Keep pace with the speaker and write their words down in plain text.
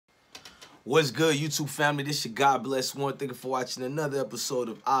What's good, YouTube family? This your God Bless One. Thank you for watching another episode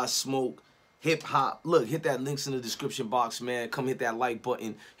of I Smoke Hip Hop. Look, hit that links in the description box, man. Come hit that like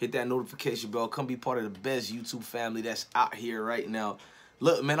button, hit that notification bell. Come be part of the best YouTube family that's out here right now.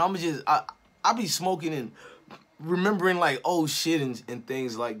 Look, man, I be smoking and remembering like old shit and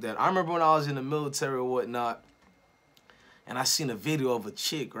things like that. I remember when I was in the military or whatnot, and I seen a video of a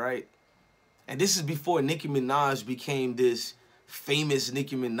chick, right? And this is before Nicki Minaj became this famous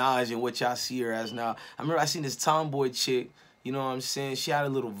Nicki Minaj and what y'all see her as now. I remember I seen this tomboy chick, you know what I'm saying? She had a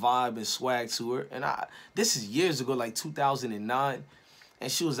little vibe and swag to her. And this is years ago, like 2009.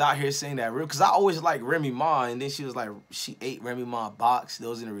 And she was out here saying that real, because I always liked Remy Ma. And then she was like, she ate Remy Ma box. They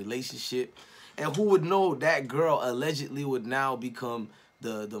was in a relationship. And who would know that girl allegedly would now become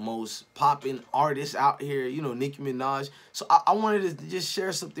the most popping artist out here, you know, Nicki Minaj. So I wanted to just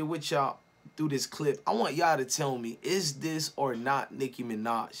share something with y'all through this clip. I want y'all to tell me, is this or not Nicki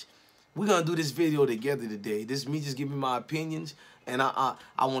Minaj? We're gonna do this video together today. This is me just giving my opinions, and I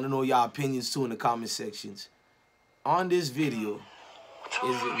want to know y'all opinions too in the comment sections. On this video,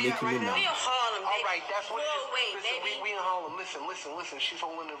 is it Nicki Minaj? We in Harlem, all right, that's what it is. Listen, we in Harlem. Listen. She's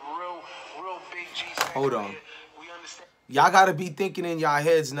holding a real big G. Hold on. Y'all gotta be thinking in y'all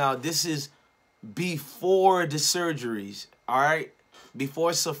heads now. This is before the surgeries, all right?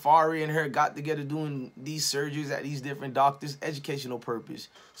 Before Safari and her got together doing these surgeries at these different doctors, educational purpose.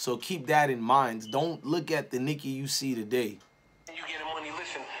 So keep that in mind. Don't look at the Nicki you see today. You getting money?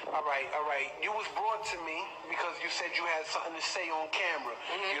 Listen, all right. You was brought to me because you said you had something to say on camera.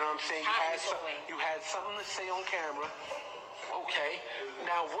 You know what I'm saying? You had something to say on camera. Okay.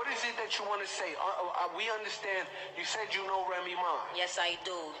 Now, what is it that you want to say? We understand. You said you know Remy Ma. Yes, I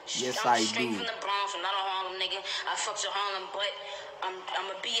do. Yes, I'm I straight do. from the Bronx. I'm not a Harlem nigga. I fucks with Harlem, but I'm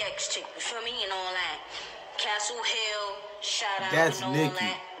a BX chick. You feel me? And all that. Castle Hill, shout out That's and all Nicki.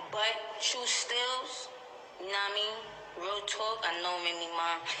 that. But true stills, you know what I mean? Real talk, I know Remy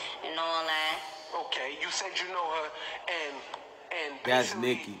Ma and all that. Okay. You said you know her, and That's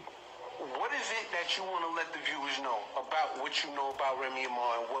basically, Nicki. what is it that you want to let the viewers know about what you know about Remy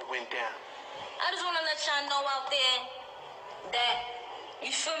Ma and what went down? I just want to let y'all know out there that,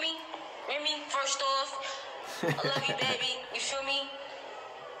 you feel me? Remy, first off, I love you, baby. You feel me?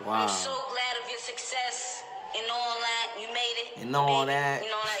 Wow. I'm so glad of your success and all that. You made it. And all baby. that. You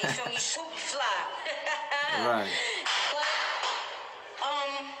know that. You feel me? Super fly. Right. But,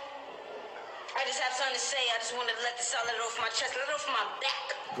 I just have something to say. I just wanted to let this out, let it off my chest, let it off my back.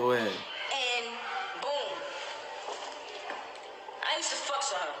 Go ahead. And boom. I used to fuck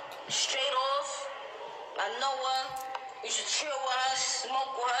with her. Straight off. I know her. Used to chill with her,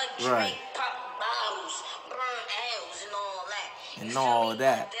 smoke with her, drink, pop bottles, burn L's and all that. And all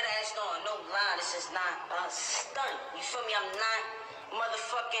that. That ass no lie. This is not a stunt. You feel me? I'm not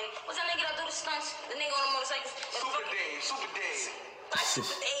motherfucking. What's that nigga that do the stunts? The nigga on the motorcycle. Super Dave. Like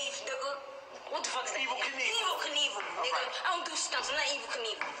Super Dave, nigga. What the fuck is that? Evil Knievel. Evil Knievel, nigga. Right. I don't do stunts. I'm not Evil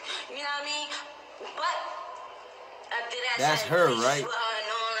Knievel. You know what I mean? But I did that. That's her, right? And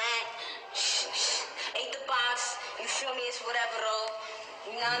all that. Ate the box. You feel me? It's whatever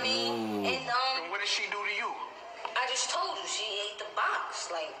though. You know what I mean? Ooh. And What did she do to you? I just told you she ate the box.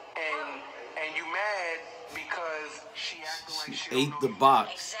 Like And you mad because she acting like she Ate don't the know you.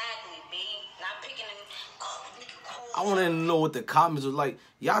 box. exactly, B. Not picking them. I want to know what the comments are like.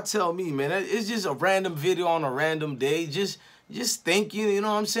 Y'all tell me, man. It's just a random video on a random day. Just thinking, you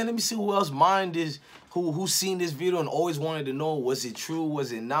know what I'm saying? Let me see who else mind is, who's seen this video and always wanted to know, was it true,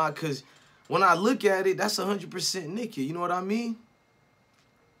 was it not? Because when I look at it, that's 100% Nicki. You know what I mean?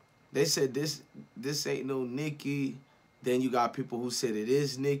 They said this ain't no Nicki. Then you got people who said it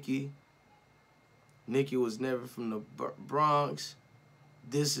is Nicki. Nicki was never from the Bronx.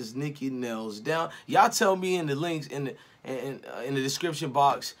 This is Nicki nails down. Y'all tell me in the links in the description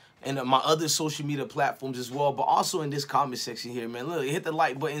box and my other social media platforms as well, but also in this comment section here, man. Look, hit the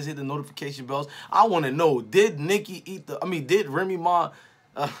like buttons, hit the notification bells. I want to know, did Nicki eat did Remy Ma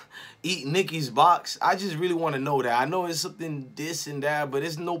eat Nicki's box? I just really want to know that. I know it's something this and that, but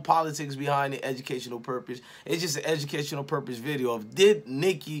there's no politics behind the educational purpose. It's just an educational purpose video of did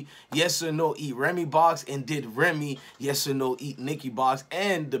Nicki, yes or no, eat Remy box, and did Remy, yes or no, eat Nicki box?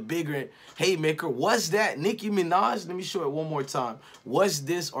 And the bigger haymaker, was that Nicki Minaj? Let me show it one more time. Was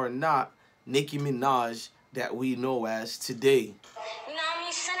this or not Nicki Minaj that we know as today? You know what I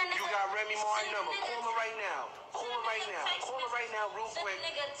mean? Send a nigga. You got Remy Ma's number. Call her right now. Call her right now real quick.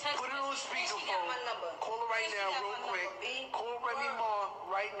 Put it on speakerphone. Call her right now real quick. Call Remy Ma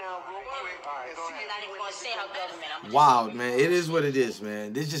right now real quick. All right, I'm not even gonna say her government. I'm Wow, man. It is what it is,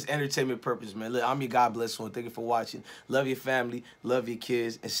 man. This is just entertainment purpose, man. Look, I'm your God Bless One. Thank you for watching. Love your family, love your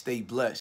kids, and stay blessed.